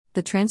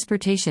The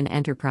transportation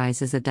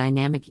enterprise is a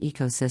dynamic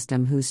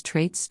ecosystem whose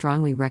traits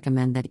strongly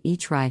recommend that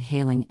each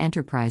ride-hailing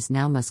enterprise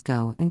now must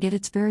go and get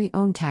its very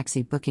own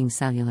taxi booking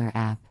cellular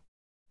app.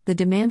 The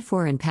demand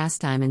for and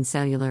pastime in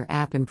cellular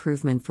app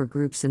improvement for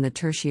groups in the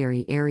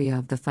tertiary area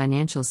of the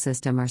financial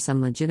system are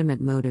some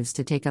legitimate motives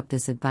to take up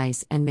this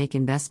advice and make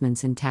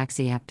investments in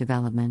taxi app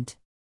development.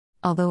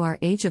 Although our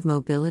age of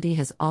mobility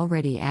has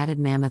already added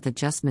mammoth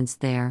adjustments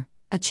there,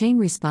 a chain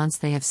response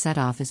they have set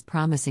off is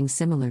promising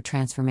similar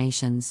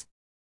transformations.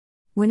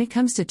 When it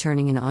comes to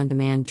turning in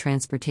on-demand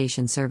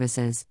transportation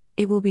services,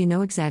 it will be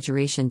no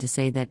exaggeration to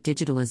say that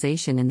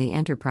digitalization in the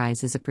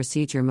enterprise is a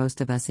procedure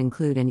most of us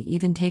include and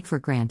even take for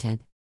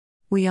granted.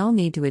 We all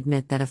need to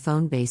admit that a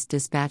phone-based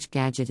dispatch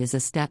gadget is a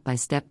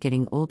step-by-step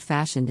getting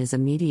old-fashioned as a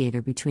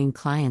mediator between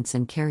clients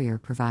and carrier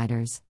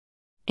providers.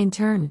 In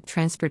turn,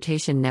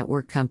 transportation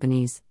network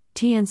companies,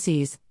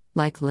 TNCs,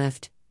 like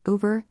Lyft,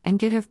 Uber, and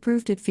Git have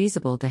proved it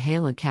feasible to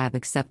hail a cab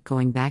except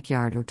going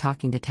backyard or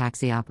talking to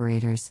taxi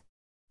operators.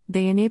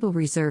 They enable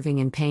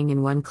reserving and paying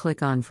in one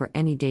click on for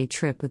any day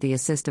trip with the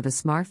assist of a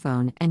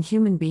smartphone, and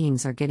human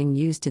beings are getting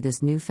used to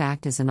this new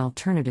fact as an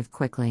alternative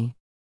quickly.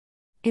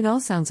 It all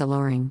sounds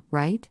alluring,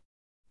 right?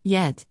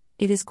 Yet,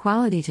 it is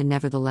quality to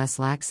nevertheless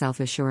lack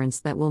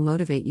self-assurance that will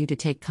motivate you to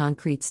take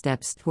concrete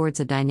steps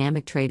towards a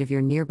dynamic trade of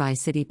your nearby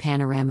city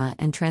panorama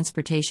and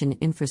transportation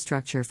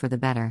infrastructure for the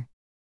better.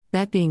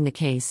 That being the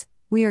case,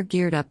 we are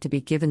geared up to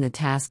be given the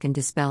task and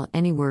dispel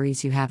any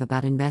worries you have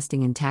about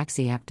investing in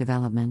taxi app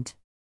development.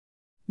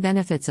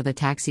 Benefits of a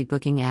taxi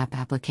booking app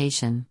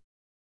application.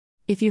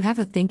 If you have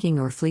a Thinking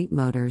or Fleet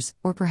Motors,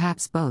 or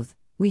perhaps both,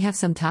 we have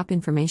some top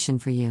information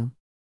for you.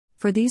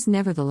 For these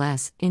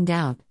nevertheless, in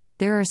doubt,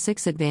 there are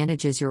 6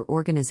 advantages your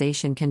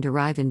organization can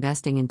derive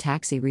investing in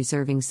taxi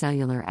reserving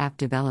cellular app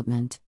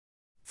development.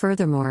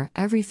 Furthermore,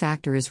 every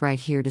factor is right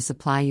here to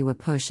supply you a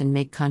push and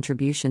make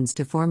contributions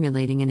to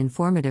formulating an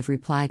informative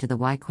reply to the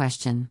why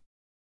question.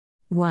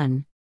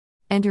 1.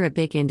 Enter a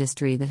big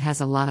industry that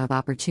has a lot of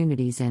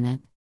opportunities in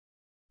it.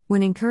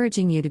 When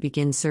encouraging you to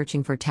begin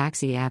searching for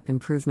taxi app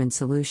improvement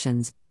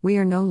solutions, we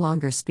are no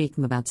longer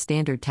speaking about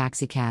standard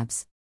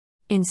taxicabs.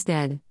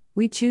 Instead,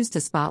 we choose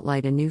to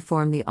spotlight a new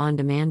form the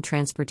on-demand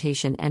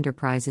transportation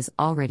enterprise is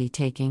already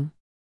taking.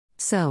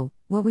 So,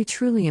 what we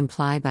truly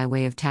imply by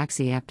way of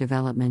taxi app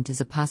development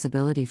is a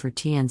possibility for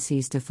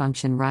TNCs to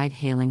function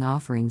ride-hailing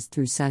offerings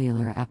through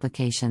cellular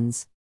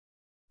applications.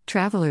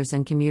 Travelers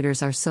and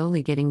commuters are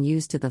slowly getting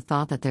used to the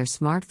thought that their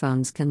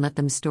smartphones can let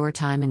them store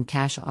time and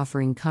cash,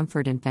 offering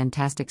comfort and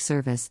fantastic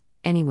service,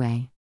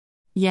 anyway.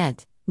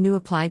 Yet, new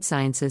applied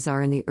sciences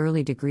are in the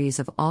early degrees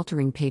of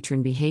altering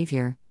patron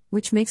behavior,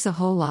 which makes a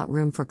whole lot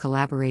room for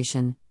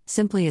collaboration,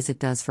 simply as it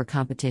does for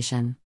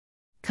competition.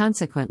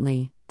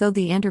 Consequently, though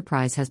the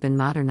enterprise has been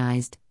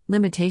modernized,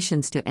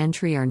 limitations to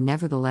entry are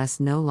nevertheless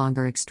no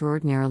longer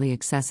extraordinarily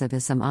excessive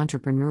as some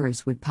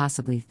entrepreneurs would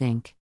possibly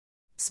think.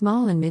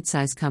 Small and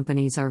mid-sized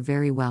companies are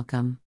very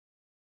welcome.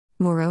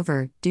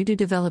 Moreover, due to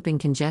developing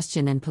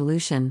congestion and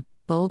pollution,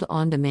 bold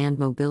on-demand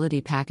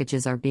mobility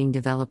packages are being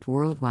developed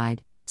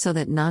worldwide, so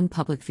that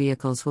non-public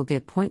vehicles will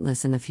get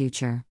pointless in the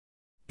future.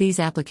 These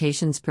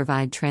applications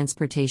provide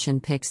transportation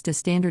picks to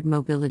standard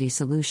mobility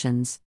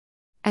solutions.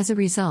 As a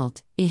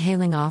result,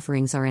 e-hailing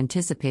offerings are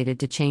anticipated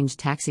to change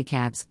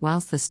taxicabs,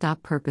 whilst the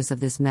stop purpose of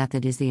this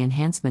method is the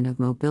enhancement of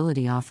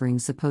mobility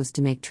offerings supposed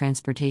to make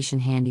transportation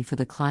handy for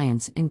the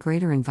clients and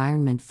greater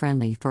environment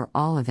friendly for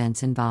all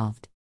events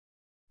involved.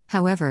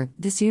 However,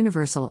 this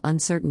universal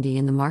uncertainty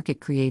in the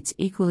market creates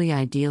equally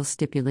ideal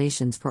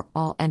stipulations for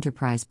all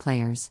enterprise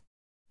players.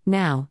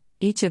 Now,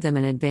 each of them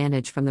an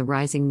advantage from the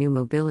rising new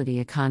mobility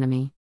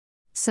economy.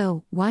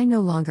 So, why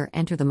no longer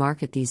enter the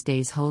market these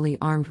days wholly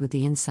armed with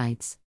the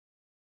insights?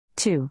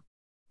 2.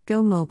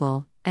 Go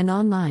mobile and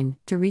online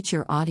to reach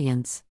your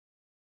audience.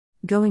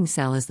 Going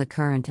cell is the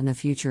current and the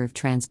future of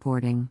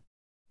transporting.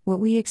 What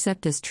we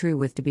accept as true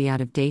with to be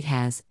out of date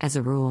has, as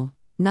a rule,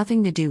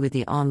 nothing to do with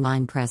the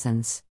online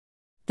presence.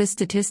 The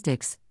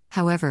statistics,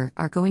 however,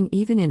 are going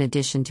even in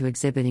addition to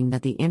exhibiting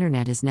that the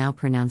internet is now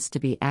pronounced to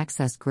be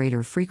accessed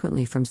greater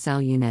frequently from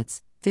cell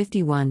units,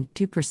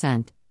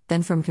 51.2%,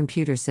 than from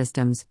computer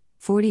systems,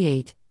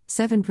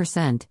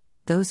 48.7%.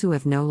 Those who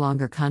have no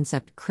longer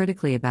concept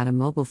critically about a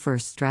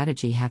mobile-first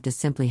strategy have to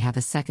simply have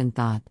a second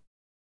thought.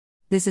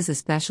 This is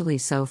especially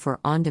so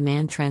for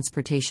on-demand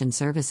transportation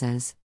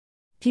services.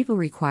 People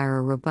require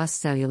a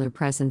robust cellular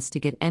presence to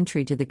get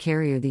entry to the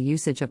carrier, the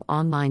usage of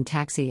online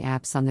taxi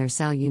apps on their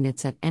cell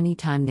units at any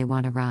time they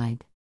want a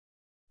ride.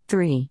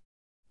 3.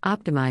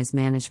 Optimize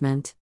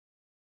management.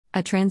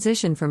 A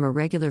transition from a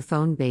regular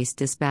phone-based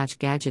dispatch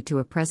gadget to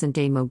a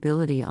present-day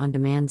mobility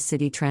on-demand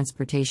city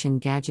transportation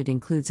gadget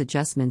includes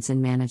adjustments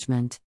in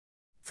management.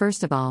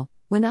 First of all,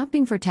 when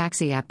opting for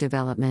taxi app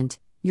development,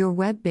 your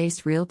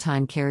web-based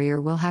real-time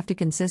carrier will have to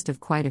consist of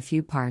quite a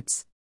few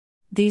parts.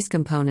 These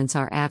components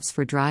are apps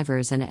for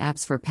drivers and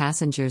apps for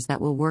passengers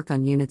that will work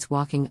on units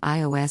walking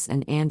iOS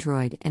and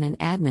Android, and an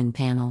admin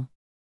panel.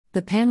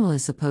 The panel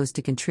is supposed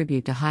to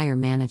contribute to higher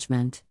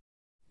management.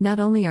 Not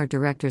only are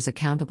directors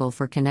accountable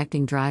for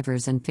connecting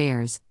drivers and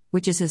fares,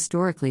 which is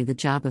historically the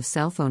job of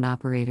cell phone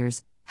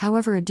operators.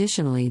 However,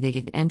 additionally, they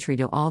get entry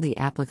to all the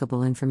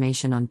applicable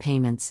information on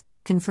payments,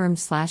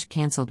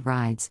 confirmed/cancelled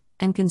rides,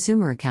 and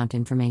consumer account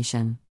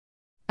information.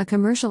 A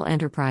commercial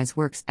enterprise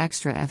works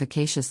extra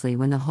efficaciously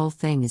when the whole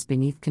thing is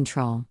beneath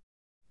control.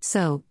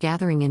 So,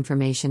 gathering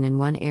information in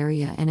one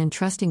area and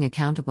entrusting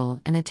accountable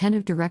and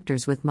attentive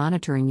directors with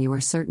monitoring you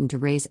are certain to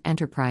raise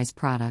enterprise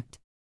product.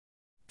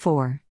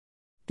 4.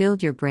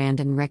 Build your brand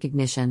and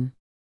recognition.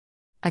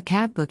 A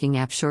cab booking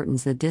app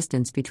shortens the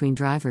distance between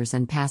drivers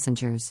and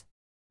passengers.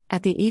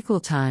 At the equal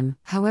time,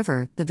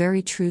 however, the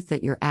very truth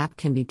that your app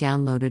can be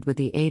downloaded with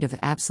the aid of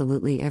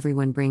absolutely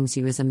everyone brings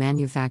you as a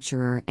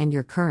manufacturer and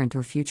your current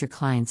or future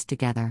clients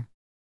together.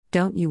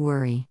 Don't you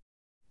worry.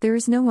 There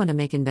is no one to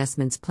make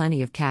investments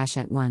plenty of cash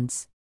at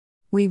once.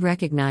 We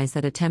recognize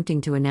that attempting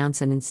to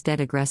announce an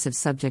instead aggressive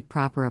subject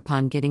proper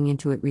upon getting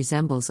into it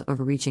resembles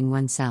overreaching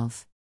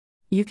oneself.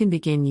 You can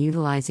begin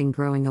utilizing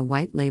growing a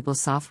white label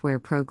software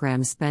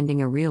program,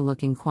 spending a real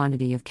looking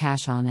quantity of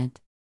cash on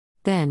it.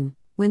 Then,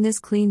 when this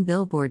clean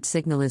billboard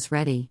signal is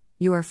ready,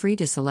 you are free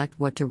to select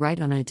what to write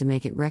on it to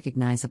make it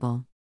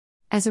recognizable.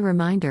 As a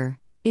reminder,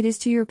 it is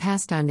to your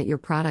pastime that your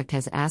product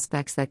has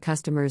aspects that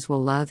customers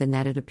will love and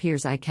that it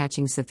appears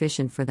eye-catching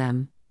sufficient for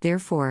them,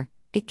 therefore,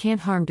 it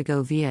can't harm to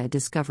go via a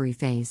discovery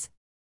phase.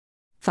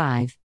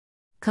 5.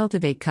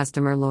 Cultivate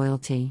customer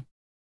loyalty.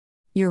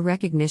 Your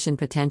recognition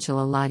potential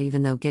a lot,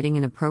 even though getting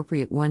an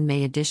appropriate one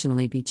may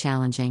additionally be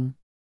challenging.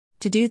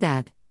 To do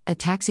that, a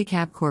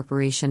taxicab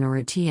corporation or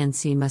a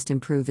TNC must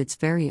improve its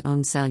very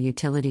own cell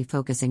utility,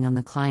 focusing on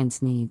the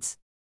client's needs.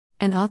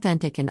 An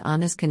authentic and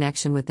honest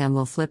connection with them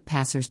will flip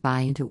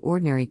passers-by into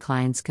ordinary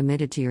clients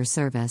committed to your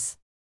service.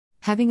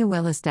 Having a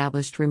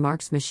well-established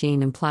remarks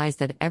machine implies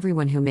that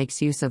everyone who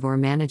makes use of or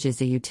manages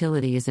a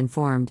utility is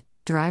informed.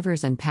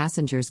 Drivers and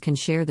passengers can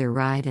share their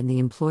ride, and the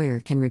employer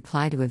can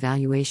reply to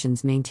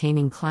evaluations,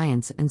 maintaining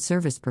clients and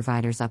service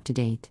providers up to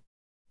date.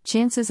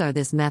 Chances are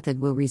this method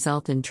will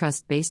result in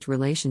trust-based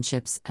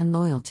relationships and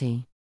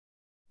loyalty.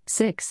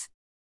 6.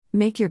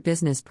 Make your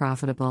business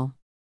profitable.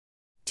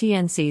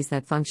 TNCs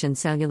that function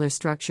cellular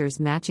structures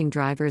matching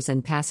drivers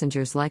and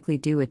passengers likely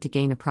do it to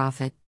gain a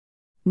profit.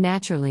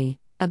 Naturally,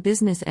 a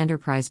business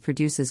enterprise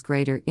produces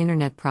greater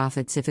internet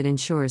profits if it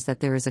ensures that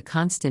there is a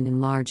constant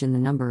enlarge in the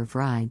number of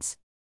rides.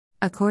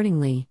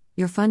 Accordingly,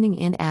 your funding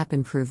in-app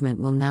improvement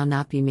will now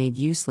not be made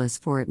useless,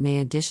 for it may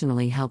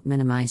additionally help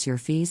minimize your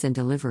fees and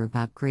deliver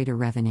about greater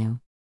revenue.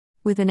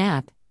 With an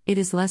app, it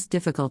is less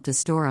difficult to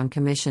store on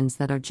commissions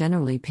that are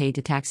generally paid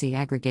to taxi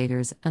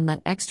aggregators and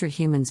let extra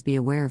humans be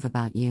aware of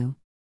about you.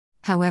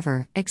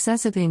 However,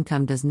 excessive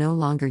income does no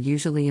longer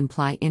usually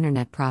imply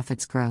internet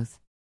profits growth.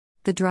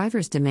 The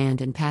driver's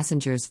demand and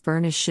passengers'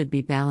 furnish should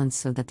be balanced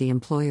so that the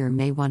employer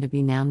may want to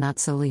be now not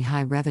solely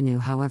high revenue,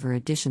 however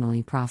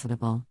additionally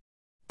profitable.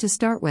 To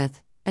start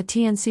with, a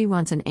TNC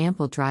wants an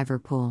ample driver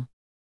pool.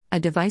 A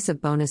device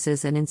of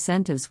bonuses and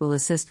incentives will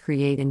assist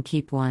create and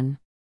keep one.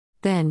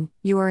 Then,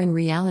 you are in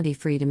reality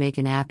free to make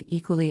an app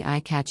equally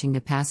eye-catching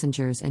to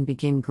passengers and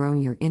begin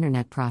growing your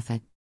internet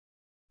profit.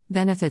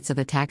 Benefits of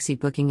a taxi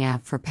booking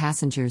app for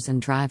passengers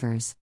and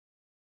drivers.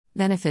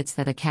 Benefits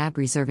that a cab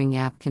reserving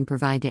app can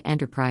provide to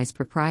enterprise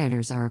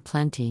proprietors are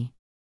aplenty.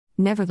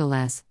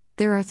 Nevertheless,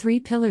 there are 3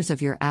 pillars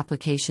of your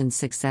application's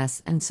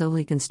success, and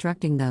solely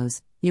constructing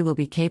those, you will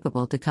be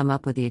capable to come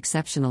up with the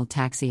exceptional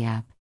taxi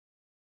app.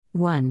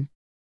 1.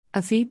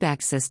 A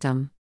feedback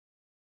system.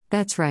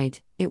 That's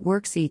right, it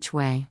works each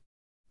way.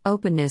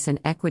 Openness and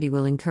equity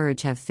will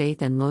encourage have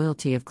faith and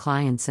loyalty of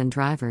clients and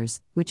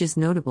drivers, which is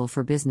notable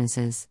for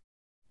businesses.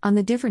 On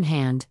the different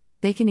hand,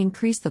 they can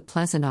increase the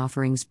pleasant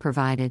offerings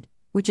provided,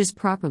 which is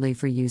properly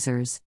for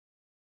users.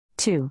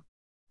 2.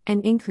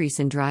 An increase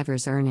in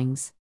drivers'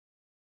 earnings.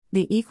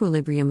 The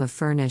equilibrium of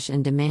furnish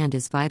and demand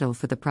is vital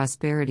for the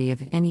prosperity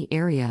of any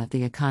area of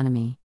the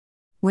economy.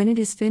 When it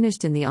is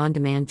finished in the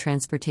on-demand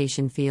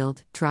transportation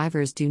field,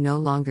 drivers do no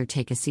longer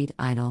take a seat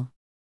idle.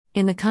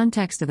 In the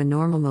context of a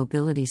normal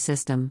mobility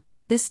system,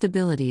 this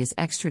stability is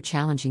extra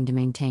challenging to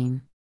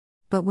maintain.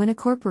 But when a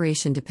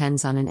corporation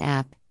depends on an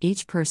app,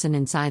 each person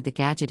inside the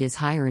gadget is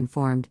higher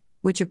informed,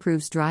 which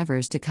approves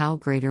drivers to call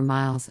greater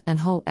miles and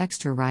whole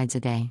extra rides a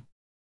day.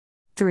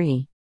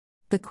 3.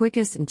 The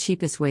quickest and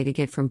cheapest way to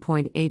get from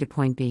point A to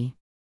point B.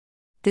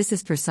 This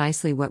is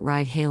precisely what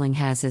ride-hailing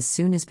has as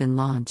soon as been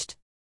launched.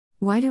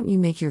 Why don't you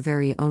make your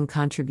very own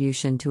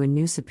contribution to a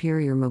new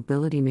superior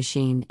mobility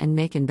machine and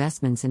make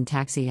investments in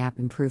taxi app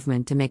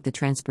improvement to make the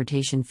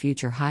transportation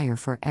future higher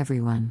for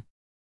everyone?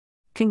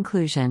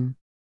 Conclusion.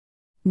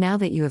 Now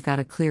that you have got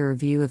a clearer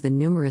view of the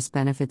numerous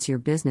benefits your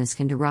business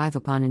can derive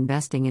upon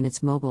investing in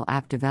its mobile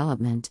app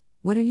development,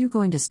 what are you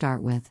going to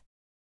start with?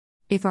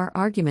 If our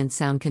arguments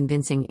sound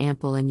convincing,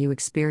 ample, and you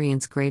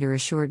experience greater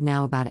assured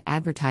now about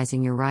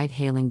advertising your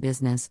ride-hailing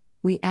business,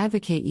 we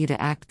advocate you to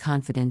act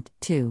confident,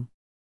 too.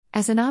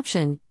 As an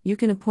option, you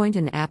can appoint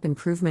an app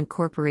improvement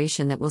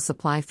corporation that will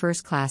supply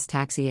first-class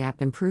taxi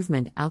app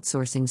improvement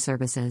outsourcing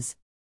services.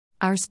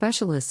 Our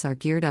specialists are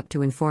geared up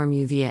to inform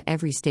you via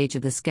every stage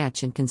of the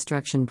sketch and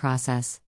construction process.